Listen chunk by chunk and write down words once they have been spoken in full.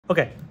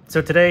Okay,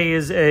 so today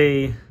is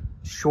a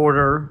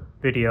shorter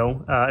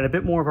video and a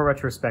bit more of a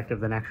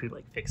retrospective than actually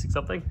like fixing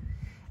something.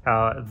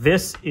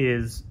 This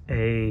is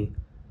a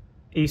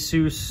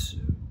Asus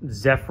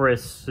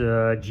Zephyrus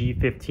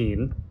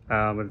G15.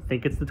 I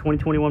think it's the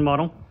 2021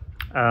 model.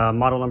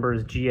 Model number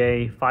is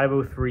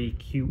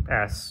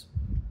GA503QS.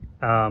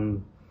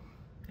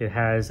 It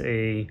has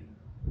a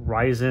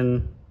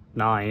Ryzen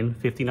 9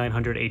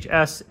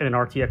 5900HS and an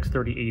RTX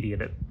 3080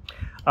 in it.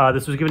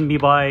 This was given to me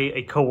by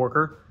a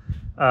coworker.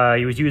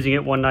 He was using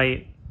it one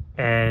night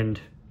and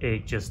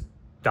it just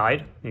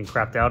died and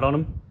crapped out on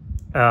him.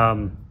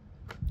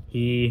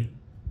 He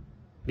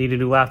needed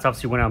new laptops,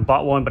 so he went out and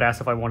bought one, but asked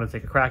if I wanted to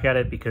take a crack at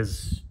it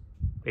because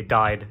it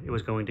died. It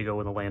was going to go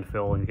in the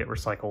landfill and get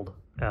recycled.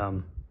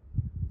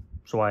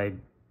 So I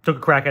took a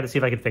crack at it to see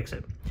if I could fix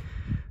it.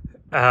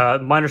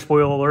 Minor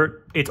spoiler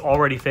alert, it's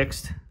already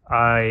fixed.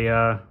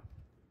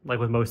 Like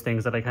with most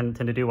things that I kind of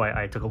tend to do,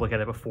 I took a look at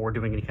it before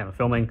doing any kind of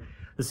filming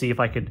to see if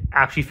I could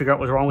actually figure out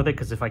what's wrong with it,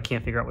 because if I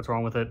can't figure out what's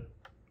wrong with it,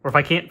 or if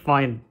I can't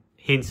find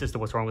hints as to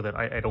what's wrong with it,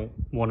 I don't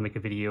want to make a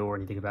video or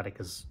anything about it,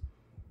 because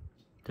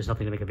there's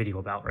nothing to make a video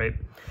about, right?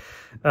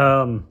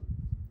 So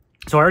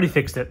I already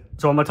fixed it.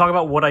 So I'm going to talk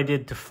about what I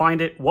did to find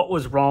it, what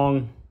was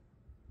wrong,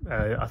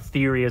 a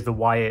theory as to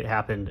why it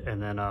happened,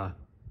 and then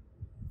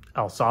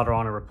I'll solder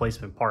on a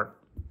replacement part.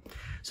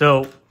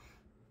 So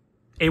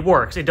it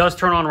works. It does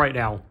turn on right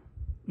now.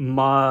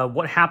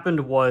 What happened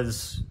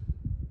was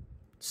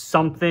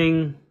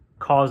something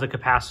caused a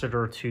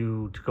capacitor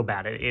to go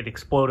bad. It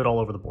exploded all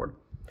over the board.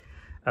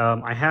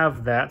 I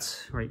have that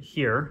right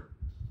here.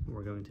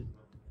 We're going to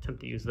attempt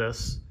to use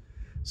this.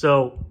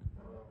 So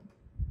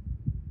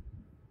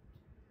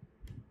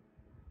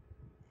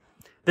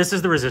this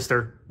is the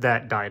resistor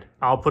that died.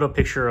 I'll put a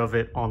picture of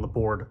it on the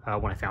board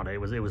when I found it.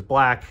 It was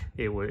black.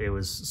 It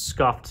was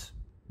scuffed.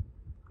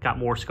 Got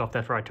more scuffed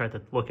after I tried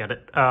to look at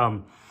it.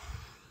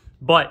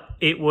 But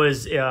it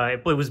was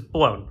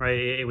blown, right?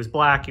 It was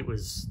black. It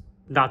was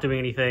not doing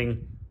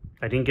anything.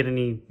 I didn't get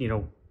any,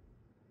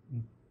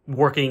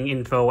 working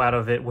info out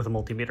of it with a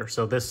multimeter.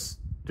 So this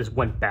just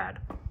went bad.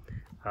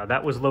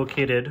 That was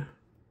located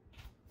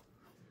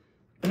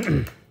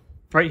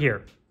right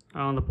here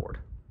on the board.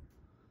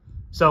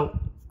 So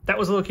that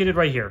was located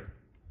right here.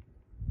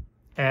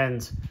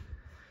 And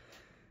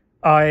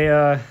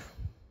I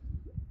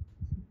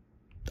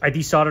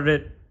desoldered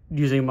it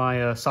using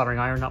my soldering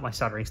iron, not my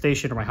soldering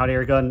station or my hot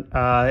air gun,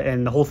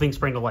 and the whole thing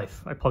sprang to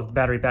life. I plugged the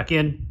battery back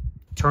in,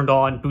 turned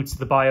on, boots to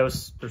the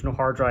BIOS. There's no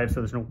hard drive,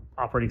 so there's no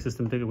operating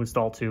system to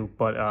install to,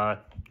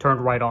 but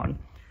turned right on.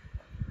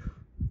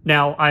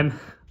 Now, I'm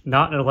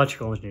not an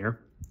electrical engineer,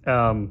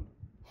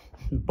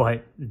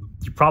 but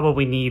you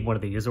probably need one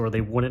of these or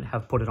they wouldn't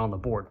have put it on the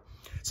board.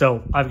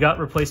 So I've got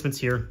replacements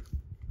here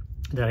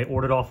that I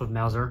ordered off of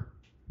Mouser.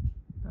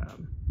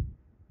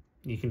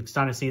 You can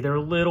kind of see they're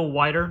a little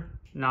wider,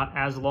 not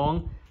as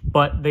long,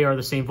 but they are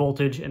the same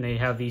voltage and they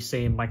have the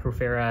same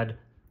microfarad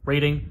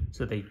rating,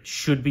 so they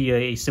should be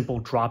a simple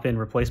drop-in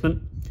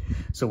replacement.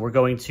 So we're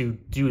going to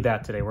do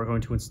that today. We're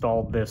going to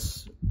install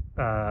this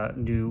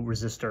new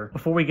resistor.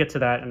 Before we get to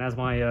that, and as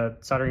my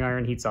soldering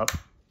iron heats up,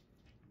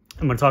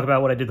 I'm going to talk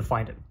about what I did to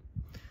find it.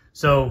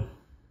 So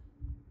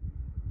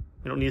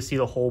we don't need to see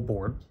the whole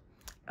board.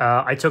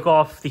 I took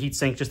off the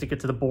heatsink just to get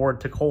to the board,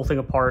 took the whole thing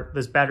apart.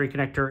 This battery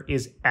connector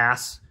is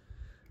ass.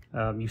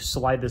 You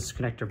slide this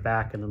connector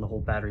back and then the whole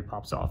battery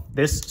pops off.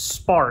 This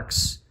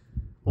sparks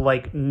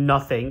like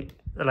nothing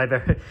that I've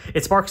ever...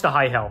 It sparks to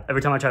high hell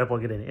every time I try to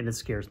plug it in, and it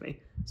scares me.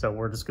 So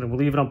we're just going to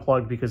leave it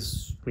unplugged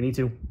because we need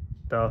to.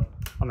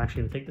 I'm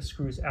actually going to take the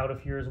screws out of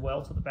here as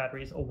well so the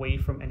battery is away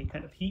from any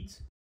kind of heat.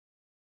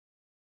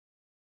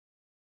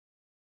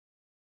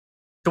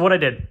 So what I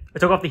did, I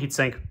took off the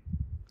heatsink.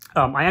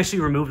 I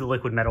actually removed the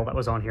liquid metal that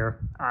was on here.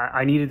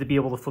 I needed to be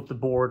able to flip the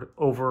board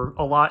over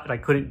a lot, and I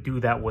couldn't do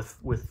that with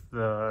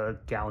the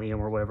gallium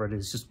or whatever it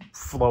is, just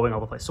flowing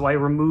all the place. So I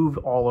removed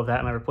all of that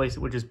and I replaced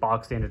it with just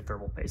bog standard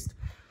thermal paste.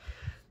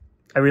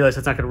 I realized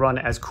it's not going to run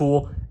as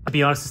cool. To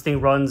be honest, this thing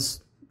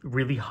runs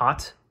really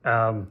hot.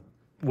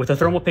 With a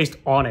thermal paste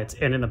on it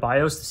and in the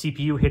BIOS, the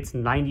CPU hits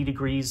 90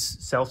 degrees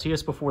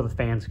Celsius before the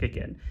fans kick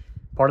in.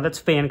 Part of that's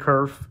fan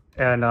curve,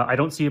 and I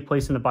don't see a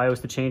place in the BIOS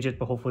to change it,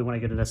 but hopefully when I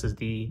get an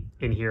SSD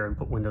in here and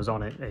put Windows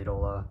on it,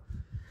 it'll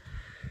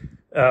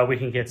we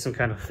can get some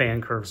kind of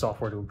fan curve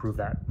software to improve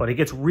that. But it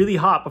gets really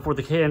hot before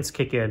the fans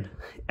kick in,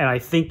 and I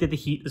think that the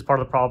heat is part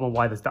of the problem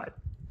why this died.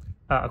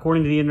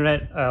 According to the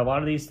internet, a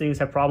lot of these things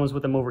have problems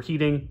with them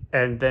overheating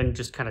and then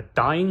just kind of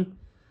dying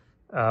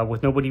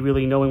with nobody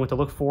really knowing what to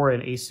look for,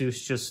 and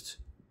Asus just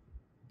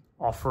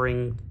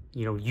offering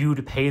you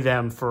to pay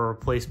them for a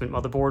replacement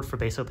motherboard for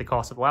basically the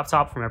cost of the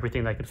laptop from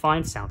everything that I could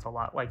find. Sounds a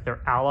lot like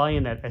their ally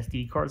in that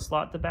SD card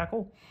slot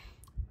debacle.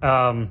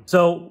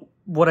 So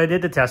what I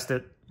did to test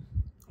it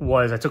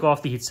was I took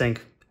off the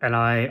heatsink and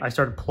I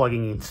started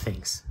plugging in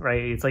things,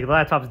 right? It's like the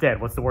laptop's dead.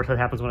 What's the worst that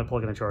happens when I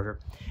plug in a charger?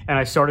 And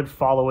I started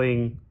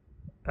following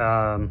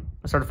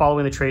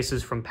the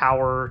traces from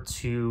power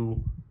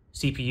to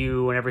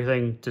CPU and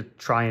everything to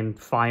try and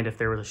find if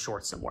there was a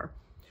short somewhere.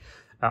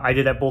 I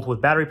did that both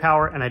with battery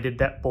power, and I did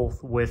that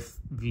both with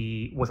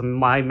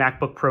my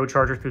MacBook Pro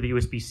charger through the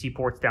USB-C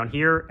ports down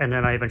here, and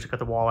then I eventually got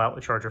the wall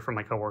outlet charger from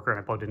my coworker, and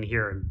I plugged it in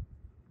here and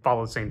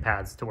followed the same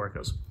paths to where it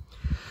goes.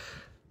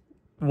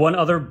 One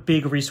other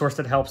big resource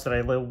that helps that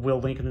I will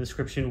link in the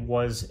description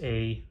was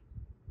a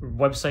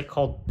website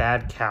called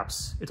Bad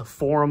Caps. It's a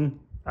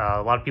forum.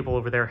 A lot of people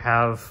over there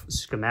have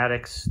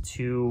schematics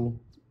to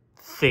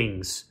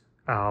things.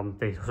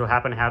 They so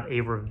happen to have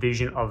a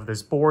revision of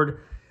this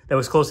board that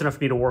was close enough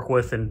for me to work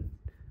with, and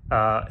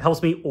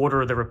helps me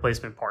order the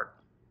replacement part,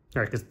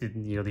 right? Because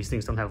these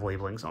things don't have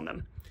labelings on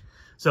them.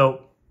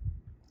 So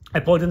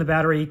I plugged in the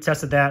battery,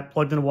 tested that,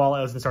 plugged in the wall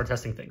outlets, and started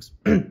testing things.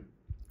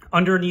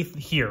 Underneath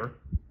here,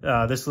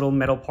 this little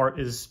metal part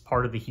is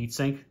part of the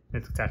heatsink.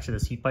 It's attached to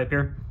this heat pipe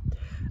here.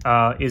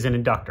 Is an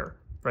inductor,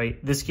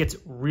 right? This gets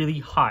really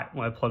hot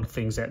when I plug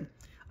things in.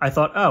 I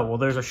thought, oh, well,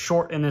 there's a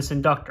short in this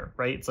inductor,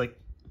 right?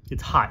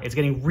 It's hot. It's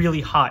getting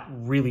really hot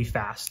really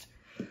fast.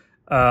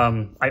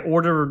 I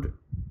ordered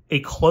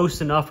a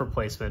close enough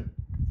replacement,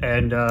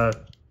 and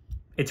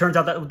it turns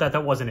out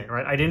that wasn't it,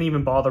 right? I didn't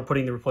even bother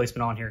putting the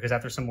replacement on here because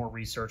after some more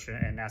research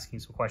and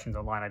asking some questions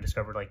online, I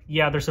discovered, like,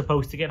 yeah, they're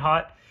supposed to get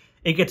hot.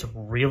 It gets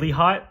really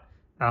hot,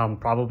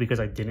 probably because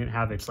I didn't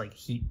have its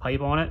heat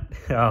pipe on it,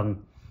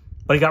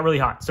 but it got really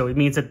hot, so it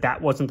means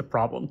that wasn't the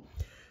problem.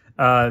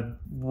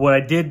 What I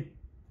did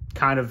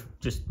kind of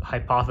just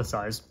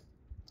hypothesize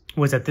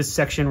was that this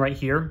section right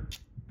here,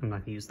 I'm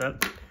not gonna use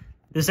that.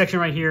 This section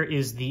right here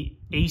is the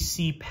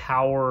AC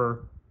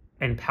power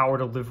and power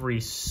delivery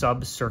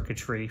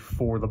sub-circuitry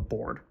for the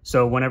board.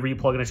 So whenever you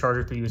plug in a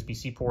charger through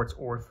USB-C ports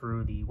or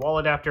through the wall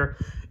adapter,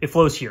 it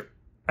flows here.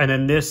 And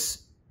then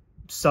this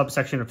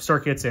subsection of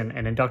circuits and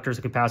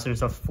inductors and capacitors and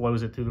stuff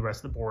flows it through the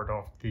rest of the board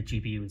off the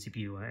GPU and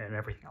CPU and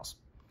everything else.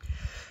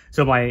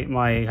 So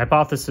my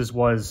hypothesis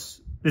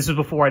was, this was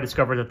before I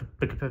discovered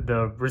that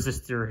the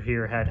resistor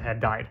here had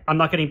died. I'm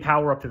not getting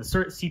power up to the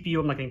CPU.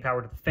 I'm not getting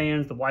power to the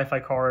fans, the Wi-Fi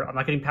card. I'm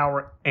not getting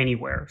power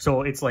anywhere.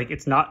 So it's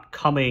it's not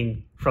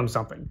coming from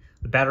something.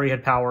 The battery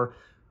had power.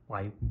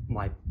 My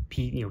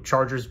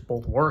chargers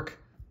both work,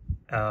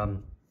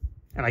 and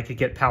I could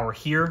get power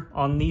here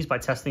on these by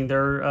testing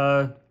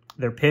their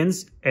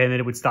pins, and then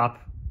it would stop.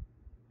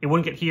 It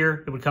wouldn't get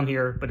here. It would come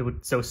here, but it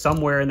would. So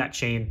somewhere in that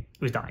chain,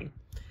 it was dying.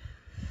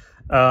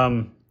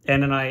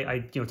 And then I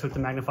took the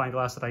magnifying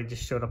glass that I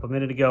just showed up a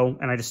minute ago,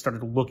 and I just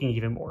started looking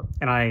even more.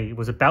 And I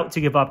was about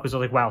to give up because I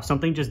was like, wow,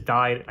 something just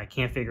died, and I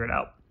can't figure it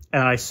out.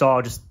 And I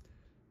saw just,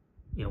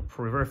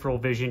 peripheral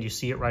vision, you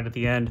see it right at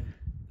the end.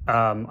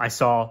 I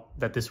saw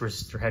that this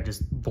resistor had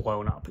just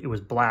blown up. It was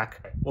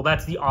black. Well,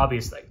 that's the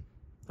obvious thing.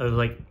 I was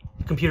like,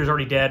 the computer's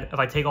already dead. If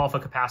I take off a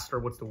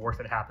capacitor, what's the worst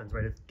that happens,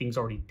 right? The thing's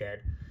already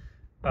dead.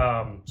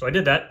 So I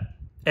did that,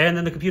 and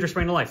then the computer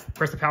sprang to life.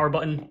 Pressed the power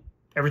button,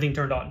 everything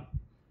turned on.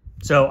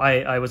 So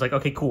I was like,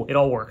 okay, cool, it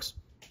all works.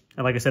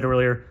 And like I said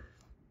earlier,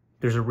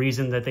 there's a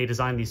reason that they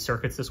designed these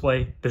circuits this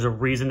way. There's a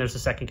reason there's a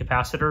second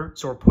capacitor,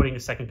 so we're putting a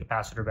second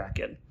capacitor back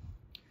in.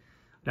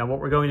 Now what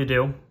we're going to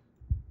do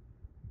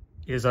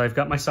is I've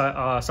got my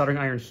soldering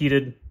iron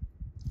heated.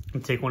 I'm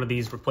going to take one of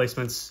these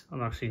replacements.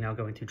 I'm actually now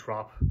going to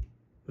drop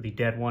the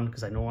dead one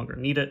because I no longer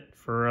need it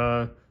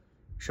for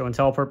show and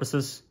tell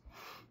purposes.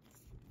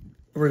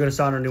 We're going to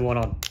solder a new one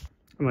on.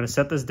 I'm going to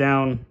set this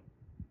down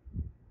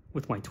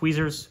with my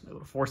tweezers, my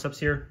little forceps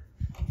here.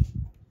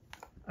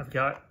 I've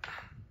got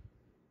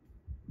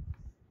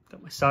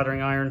my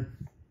soldering iron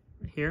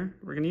right here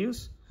we're gonna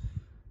use.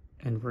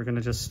 And we're gonna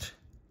just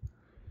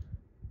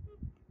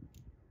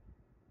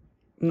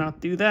not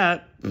do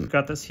that. I've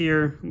got this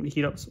here. I'm gonna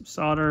heat up some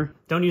solder.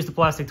 Don't use the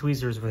plastic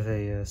tweezers with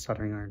a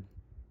soldering iron.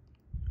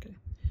 Okay,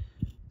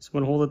 so I'm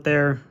gonna hold it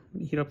there,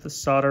 heat up the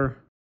solder.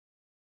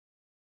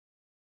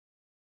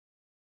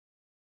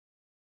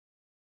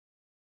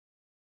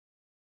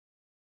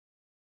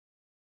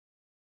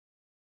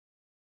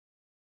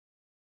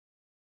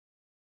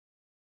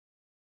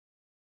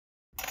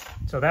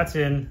 So that's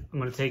in. I'm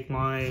going to take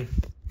my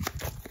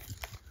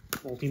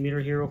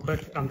multimeter here real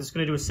quick. I'm just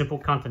going to do a simple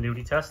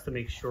continuity test to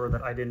make sure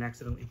that I didn't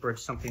accidentally bridge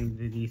something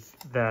beneath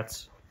that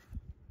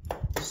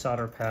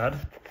solder pad.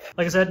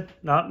 Like I said,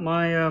 not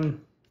my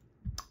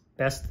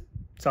best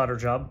solder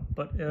job,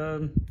 but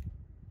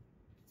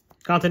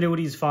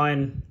continuity is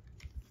fine.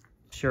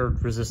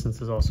 Shared resistance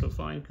is also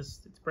fine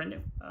because it's brand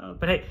new.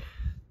 But hey,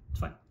 it's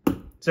fine.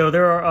 So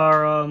there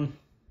are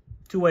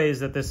two ways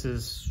that this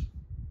is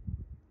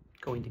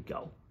going to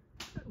go.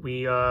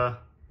 We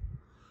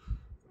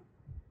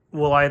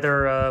will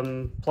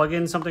either plug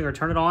in something or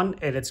turn it on,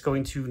 and it's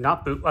going to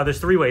not boot. There's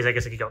three ways I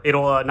guess it could go.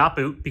 It'll not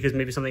boot because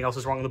maybe something else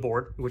is wrong on the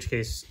board, in which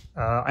case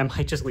I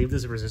might just leave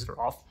this resistor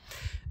off.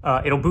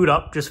 It'll boot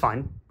up just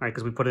fine, right?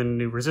 Because we put in a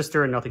new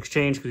resistor and nothing's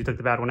changed because we took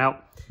the bad one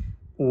out.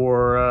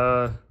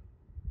 Or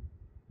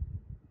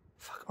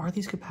fuck, are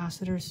these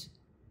capacitors?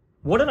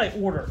 What did I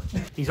order?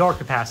 These are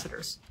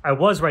capacitors. I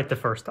was right the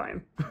first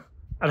time.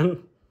 I don't.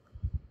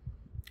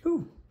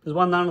 Ooh. This is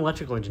why I'm not an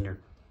electrical engineer.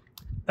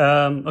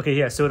 Okay,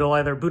 yeah, so it'll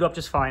either boot up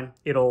just fine,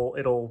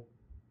 it'll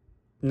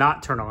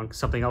not turn on because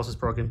something else is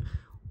broken,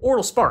 or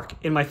it'll spark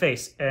in my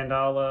face, and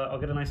I'll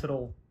get a nice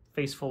little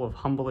face full of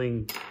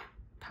humbling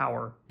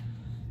power.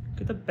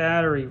 Get the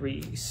battery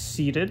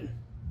reseated,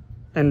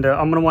 and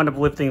I'm gonna wind up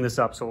lifting this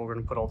up, so we're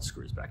gonna put all the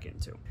screws back in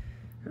too.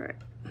 All right.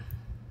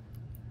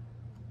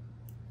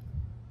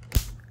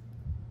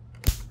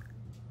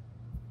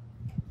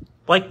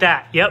 Like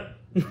that, yep.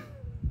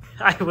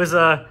 I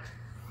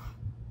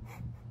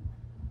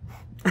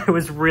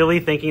was really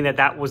thinking that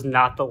that was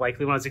not the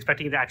likely one. I was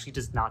expecting it to actually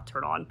just not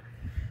turn on.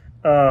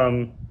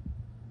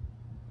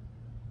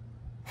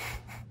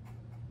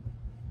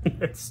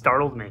 It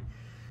startled me.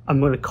 I'm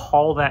going to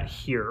call that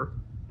here.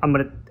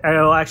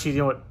 Actually, you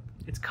know what?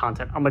 It's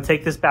content. I'm going to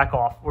take this back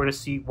off. We're going to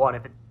see, one,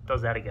 if it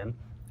does that again.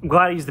 I'm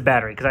glad I used the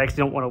battery because I actually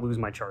don't want to lose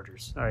my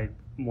chargers. I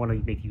want to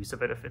make use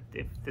of it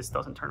if this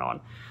doesn't turn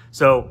on.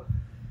 So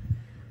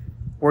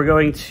we're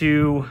going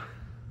to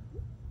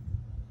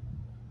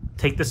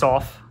take this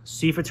off,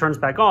 see if it turns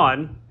back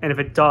on, and if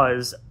it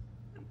does,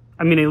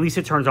 I mean, at least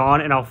it turns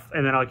on, and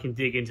then I can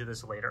dig into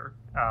this later.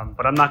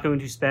 But I'm not going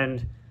to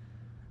spend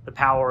the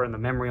power and the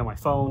memory on my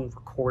phone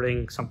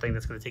recording something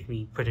that's going to take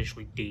me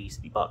potentially days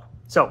to debug.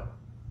 So,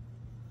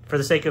 for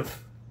the sake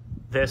of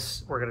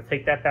this, we're going to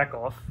take that back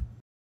off.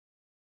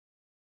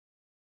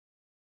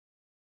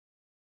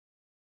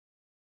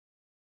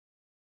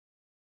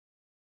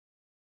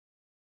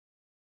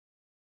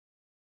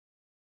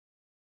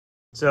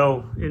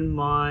 So, in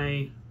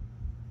my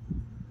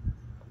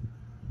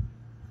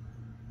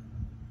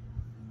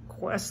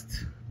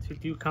quest to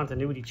do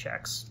continuity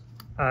checks,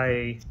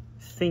 I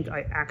think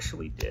I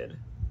actually did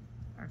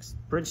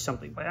bridge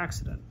something by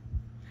accident.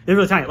 It's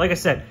really tiny. Like I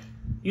said,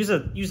 use a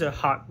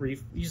hot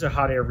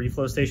air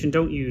reflow station.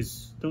 Don't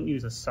use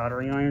a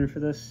soldering iron for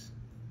this.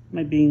 Am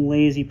I being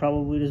lazy?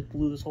 Probably just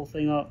blew this whole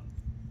thing up.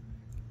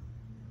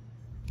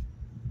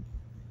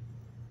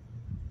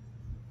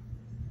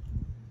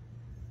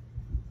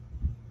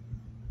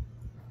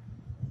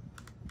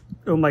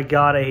 Oh my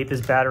god, I hate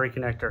this battery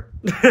connector.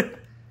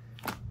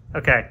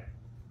 Okay,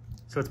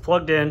 so it's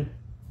plugged in.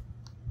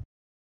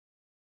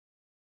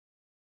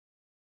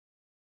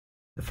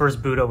 The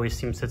first boot always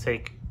seems to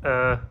take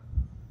a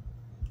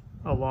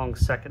long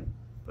second,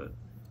 but...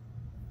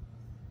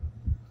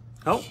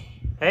 Oh,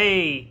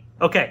 hey,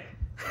 okay.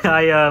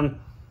 I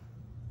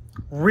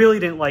really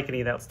didn't like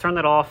any of that. Let's turn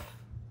that off.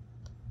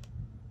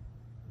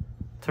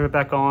 Turn it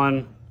back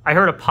on. I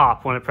heard a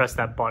pop when I pressed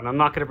that button. I'm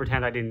not going to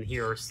pretend I didn't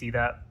hear or see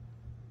that.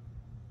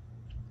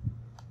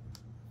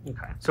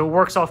 Okay, so it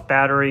works off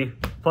battery.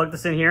 Plug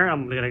this in here.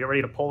 I'm going to get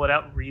ready to pull it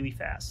out really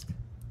fast.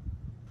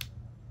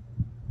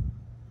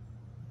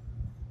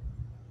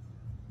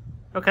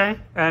 Okay,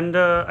 and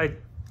I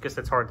guess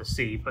that's hard to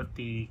see, but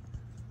the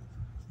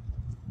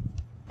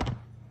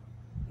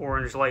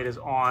orange light is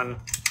on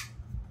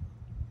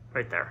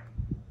right there.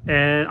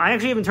 And I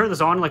actually haven't turned this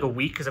on in like a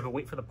week because I've been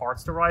waiting for the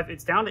parts to arrive.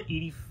 It's down to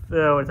it's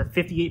a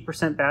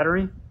 58%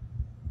 battery,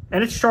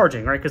 and it's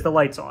charging, right, because the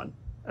light's on.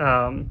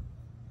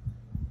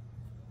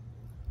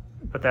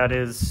 But that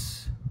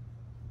is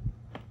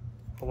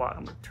a lot.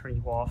 I'm going to turn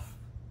you off.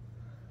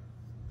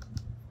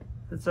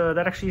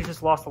 That actually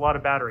just lost a lot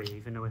of battery,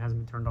 even though it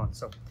hasn't been turned on.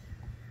 So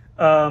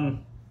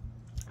I'm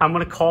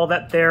going to call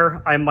that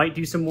there. I might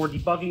do some more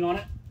debugging on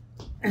it,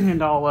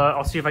 and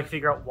I'll see if I can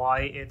figure out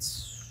why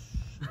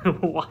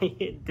why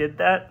it did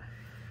that.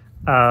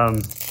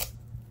 I'm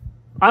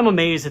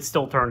amazed it's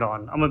still turned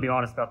on. I'm going to be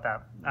honest about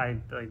that.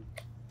 I've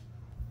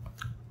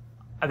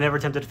never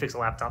attempted to fix a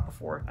laptop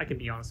before. I can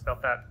be honest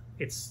about that.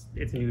 It's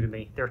new to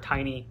me. They're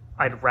tiny.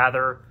 I'd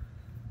rather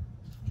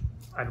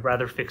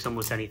fix them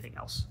with anything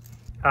else.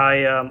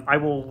 I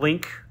will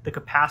link the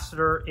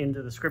capacitor in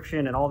the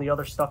description and all the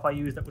other stuff I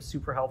used that was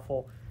super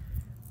helpful.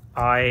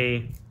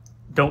 I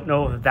don't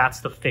know if that's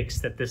the fix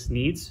that this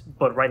needs,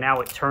 but right now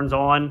it turns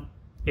on.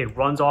 It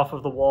runs off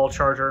of the wall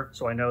charger,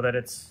 so I know that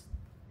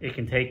it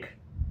can take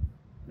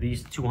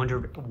these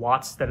 200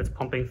 watts that it's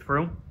pumping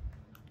through.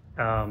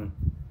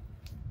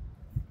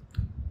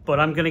 But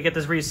I'm going to get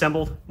this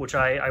reassembled, which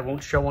I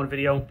won't show on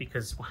video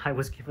because when I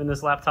was given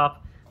this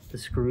laptop, the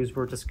screws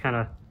were just kind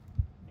of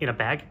in a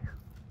bag.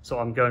 So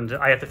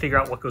I have to figure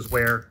out what goes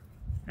where,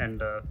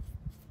 and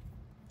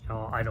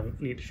I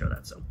don't need to show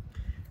that. So,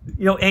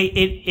 hey,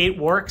 it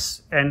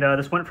works, and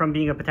this went from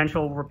being a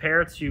potential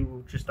repair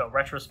to just a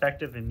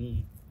retrospective and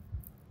me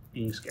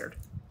being scared.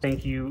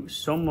 Thank you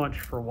so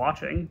much for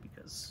watching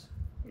because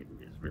it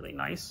is really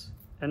nice,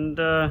 and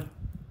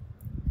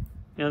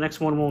next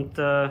one won't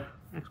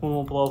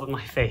blow up in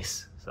my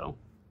face. So,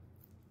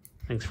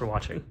 thanks for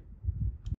watching.